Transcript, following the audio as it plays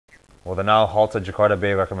Well, the now halted Jakarta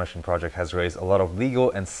Bay Reclamation project has raised a lot of legal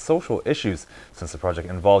and social issues. Since the project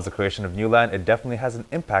involves the creation of new land, it definitely has an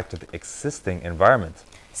impact to the existing environment.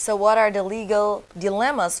 So what are the legal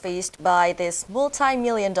dilemmas faced by this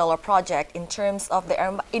multi-million-dollar project in terms of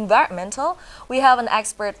the environmental? We have an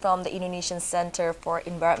expert from the Indonesian Center for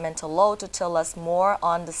Environmental Law to tell us more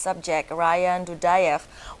on the subject, Rayhan Dudayev.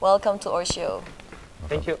 Welcome to our show.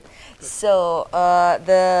 Thank you. So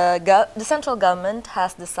the central government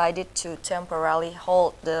has decided to temporarily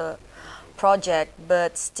hold the project,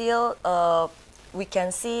 but still we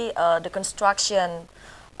can see the construction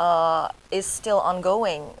is still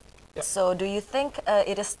ongoing. Yeah. So do you think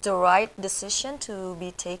it is the right decision to be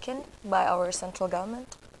taken by our central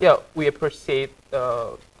government? Yeah, we appreciate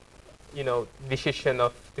decision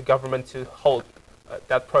of the government to hold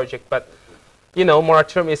that project, but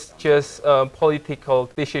moratorium is just a political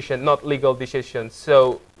decision, not legal decision.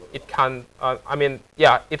 So it can,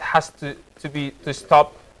 it has to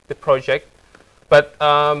stop the project. But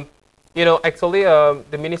actually,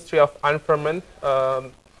 the Ministry of Environment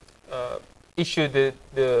issued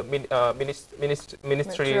the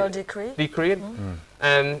ministerial decree,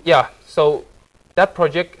 and yeah, so that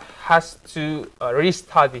project has to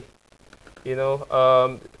restudy,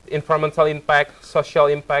 environmental impact, social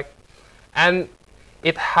impact. And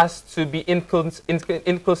it has to be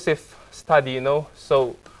inclusive study,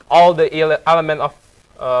 So all the element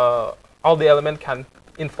can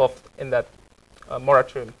involve in that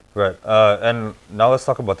moratorium. Right. And now let's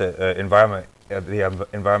talk about the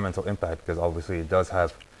environmental impact, because obviously it does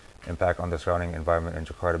have impact on the surrounding environment in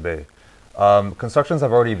Jakarta Bay. Constructions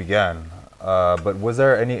have already began, but was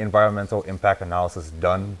there any environmental impact analysis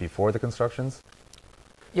done before the constructions?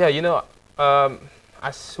 Yeah,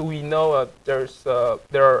 as we know, there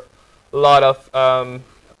are a lot of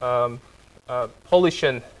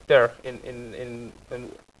pollution there in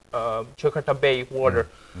Jakarta Bay water.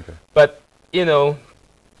 Okay. But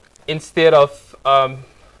instead of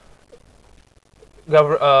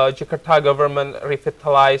Jakarta government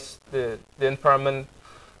revitalize the environment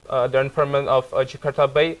of Jakarta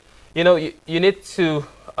Bay, you need to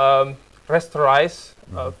rasterize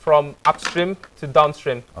from upstream to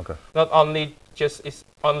downstream. Okay. Not only just is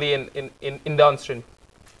only in downstream,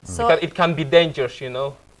 so because it can be dangerous,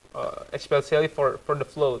 especially for the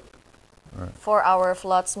flood. Right. For our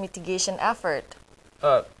floods mitigation effort,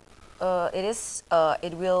 will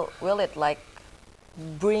it like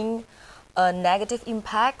bring negative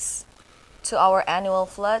impacts to our annual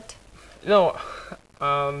flood? No,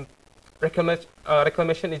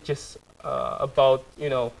 reclamation is just about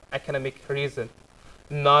economic reason,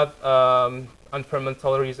 not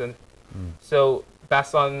environmental reason. So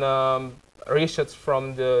based on research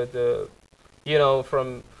from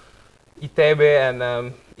from ITB and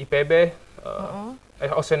IPB,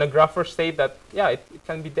 oceanographer state that it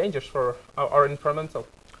can be dangerous for our environmental.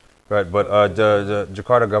 Right, but the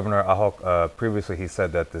Jakarta Governor Ahok, previously he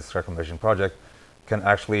said that this reclamation project can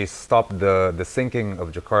actually stop the sinking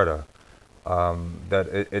of Jakarta, that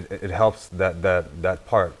it helps that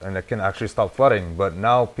part, and it can actually stop flooding. But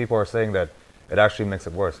now people are saying that it actually makes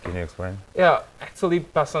it worse. Can you explain? Yeah, actually,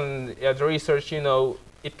 based on the research,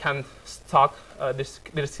 it can stop the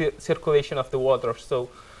circulation of the water. So,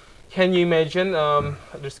 can you imagine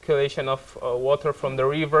the circulation of water from the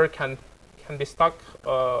river can be stuck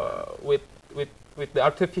with the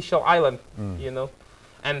artificial island,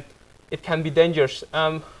 and it can be dangerous.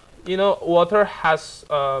 Water has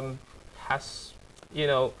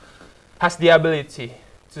the ability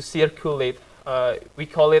to circulate. We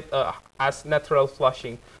call it as natural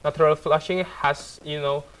flushing. Natural flushing has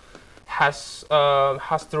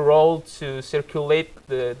the role to circulate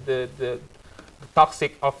the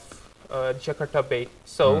toxic of Jakarta Bay.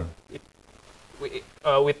 So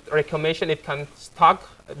with reclamation, it can stop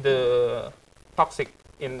the toxic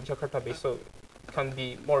in Jakarta Bay. So it can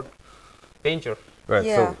be more danger. Right.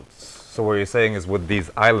 Yeah. So what you're saying is with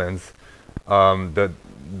these islands,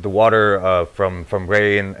 the water from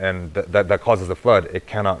rain and that causes the flood, it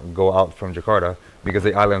cannot go out from Jakarta because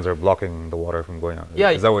the islands are blocking the water from going out.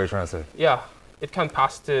 Yeah. Is that what you're trying to say? Yeah, it can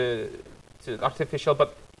pass to artificial,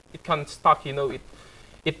 but it can stuck.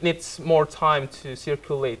 It needs more time to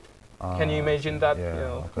circulate. Can you imagine that?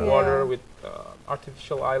 Yeah, okay. Water with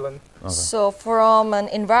artificial island. Okay. So from an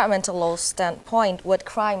environmental law standpoint, what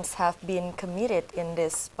crimes have been committed in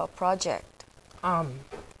this project?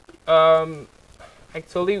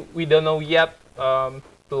 Actually, we don't know yet the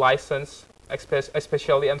license,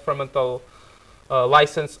 especially environmental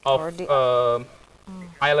license of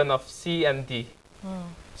island of C and D.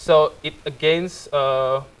 So it against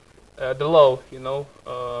the law,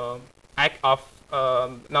 act of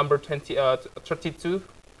number 32,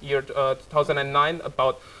 year 2009,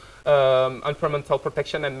 about environmental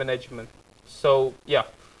protection and management. So yeah,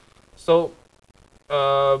 so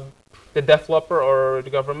the developer or the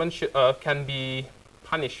government can be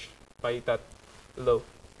punished by that law.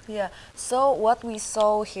 Yeah, so what we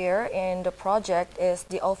saw here in the project is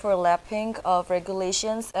the overlapping of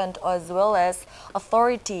regulations and as well as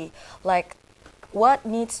authority, like what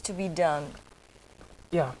needs to be done.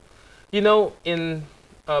 Yeah, you know, in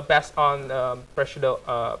based on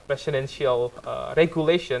presidential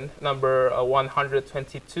regulation number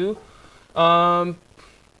 122,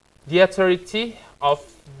 the authority of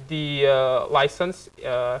the license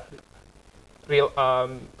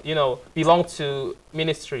belong to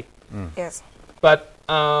ministry. Yes. But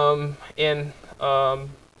in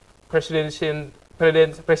presidential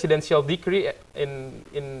decree in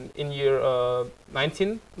year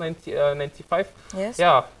 1995, Yes.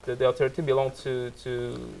 yeah, the authority belong to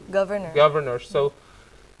Governor. So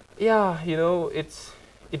yeah, you know, it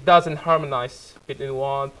doesn't harmonize between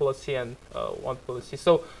one policy and one policy.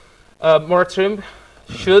 So moratorium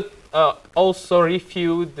should also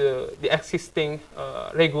review the existing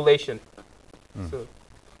regulation. So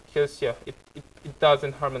because yeah, it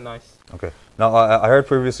doesn't harmonize. Okay. Now, I heard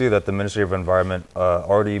previously that the Ministry of Environment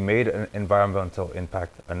already made an environmental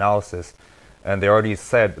impact analysis, and they already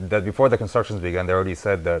said that before the constructions began, they already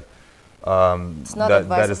said that It's not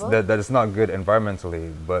advisable? that is not good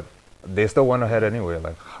environmentally, but they still went ahead anyway.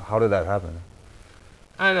 Like, how did that happen?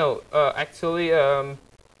 I know. Actually,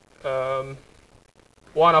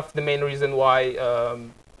 one of the main reason why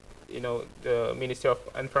the Ministry of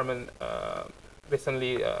Environment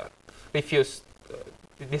recently refused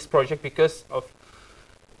this project because of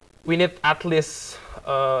we need at least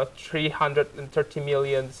 330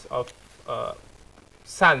 millions of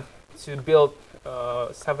sand to build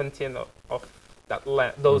 17 of that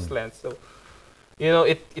those lands. So you know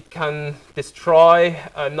it can destroy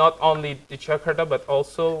not only the Jakarta but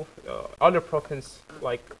also other provinces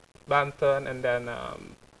like Banten and then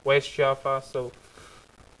West Java. So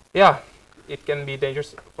yeah, it can be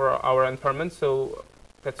dangerous for our environment. So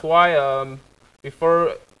that's why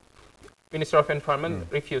before Minister of Environment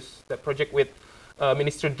refused that project with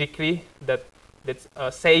minister decree that's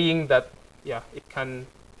saying that yeah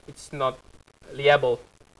it's not liable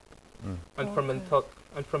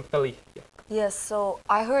environmentally. Yeah. Yes, so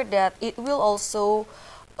I heard that it will also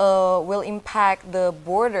will impact the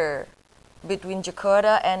border between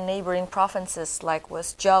Jakarta and neighboring provinces like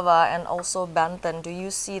West Java and also Banten. Do you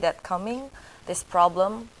see that coming, this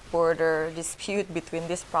problem, border dispute between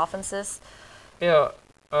these provinces? Yeah,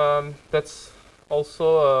 that's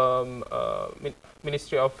also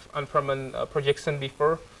Ministry of Environment projection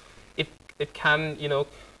before. It can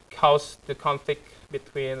cause the conflict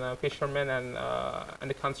between fishermen and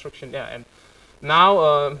the construction. Yeah, and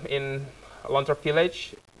now in Lontar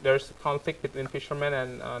village there's a conflict between fishermen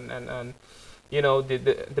and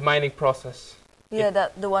the mining process. Yeah,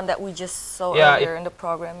 that the one that we just saw earlier in the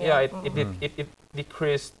program. Yeah, it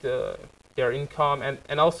decreased their income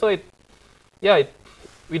and also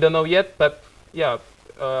we don't know yet, but yeah,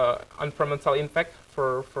 environmental impact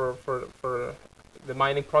for the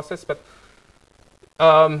mining process, but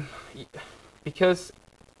because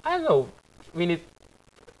I don't know, we need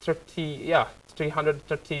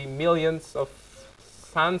 330 millions of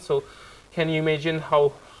sand. So can you imagine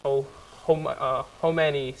how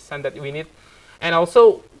many sand that we need? And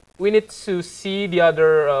also we need to see the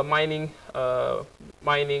other mining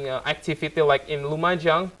activity like in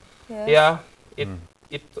Lumajang. Yes. Yeah,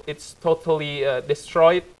 it's totally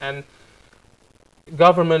destroyed, and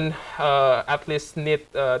government at least need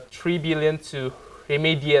 3 billion to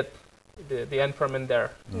remediate the environment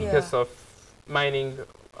there because of mining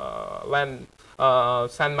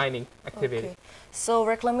sand mining activity. Okay. So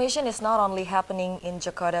reclamation is not only happening in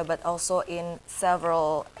Jakarta but also in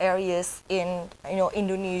several areas in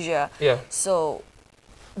Indonesia. Yeah. So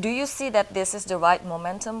do you see that this is the right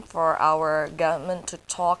momentum for our government to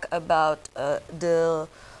talk about the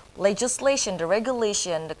legislation, the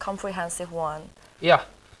regulation, the comprehensive one? Yeah,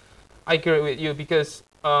 I agree with you because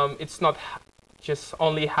it's not just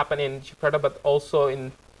only happen in Jakarta but also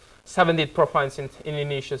in 17 provinces in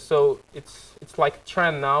Indonesia. So it's like a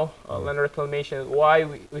trend now, land reclamation. Why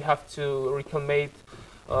we have to reclaimate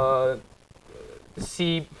the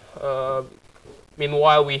sea?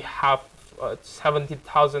 Meanwhile, we have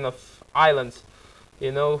 70,000 of islands.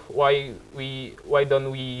 Why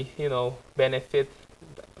don't we benefit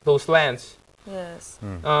those lands? Yes.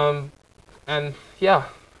 And yeah,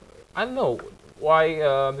 I don't know why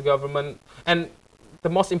the government, and the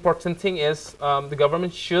most important thing is the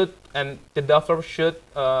government should and the developer should,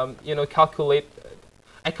 calculate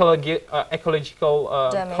ecological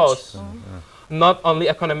Damage. costs, not only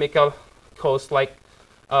economical costs. Like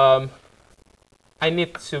I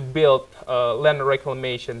need to build land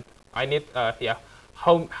reclamation. I need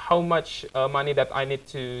how much money that I need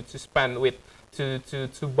to spend with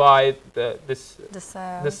to buy the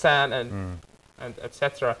sand and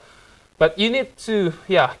etc. But you need to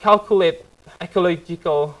calculate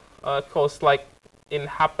ecological costs like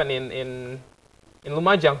happening in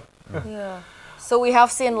Lumajang. Yeah. So we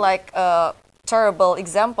have seen like a terrible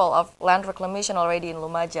example of land reclamation already in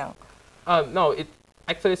Lumajang. No, it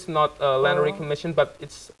actually it's not land reclamation, but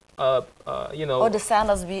it's Oh, the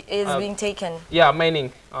sand is being taken. Yeah,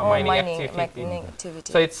 mining Mining activity.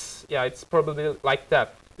 activity. So it's probably like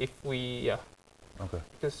that if we Okay.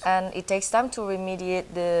 And it takes time to remediate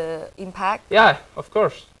the impact. Yeah, of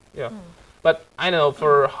course. Yeah. But I know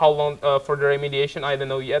for how long for the remediation, I don't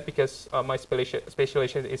know yet because my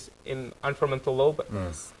specialization is in environmental law.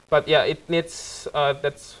 But yeah, it needs.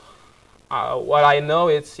 That's what I know.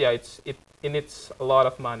 It needs a lot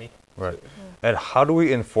of money. Right. And how do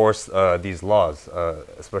we enforce these laws,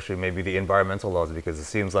 especially maybe the environmental laws? Because it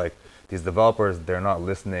seems like these developers, they're not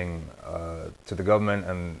listening to the government,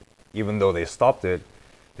 and even though they stopped it,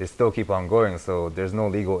 they still keep on going. So there's no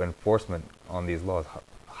legal enforcement on these laws.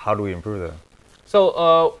 How do we improve that?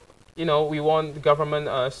 So, we want the government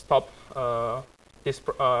stop this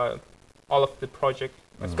all of the project.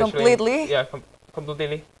 Completely? Yeah,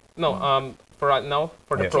 completely. No, for right now,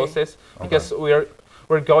 for the process, Okay. because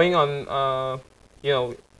we're going on,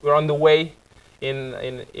 we're on the way in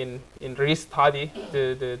restudy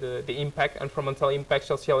the impact, environmental impact,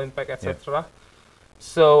 social impact, etc.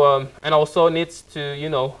 So and also needs to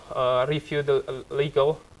review the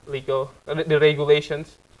the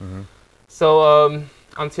regulations. So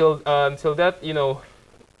until that,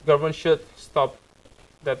 government should stop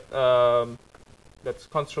that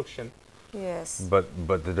construction. Yes. But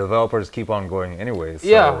the developers keep on going anyway. So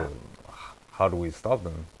Yeah. how do we stop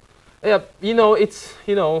them? Yeah, it's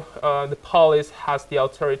the police has the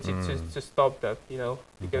authority to stop that,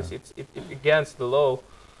 because it's against the law.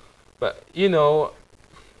 But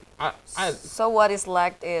So what is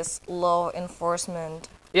lacked is law enforcement.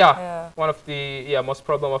 one of the most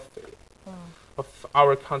problem of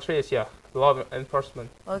our country is law enforcement.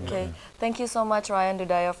 Okay. Thank you so much, Rayhan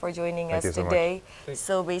Dudayev, for joining Thank us you so much. today.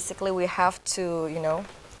 So basically, we have to,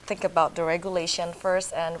 think about the regulation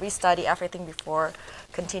first and restudy everything before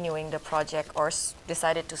continuing the project or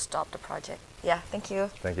decided to stop the project. Yeah, thank you.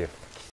 Thank you.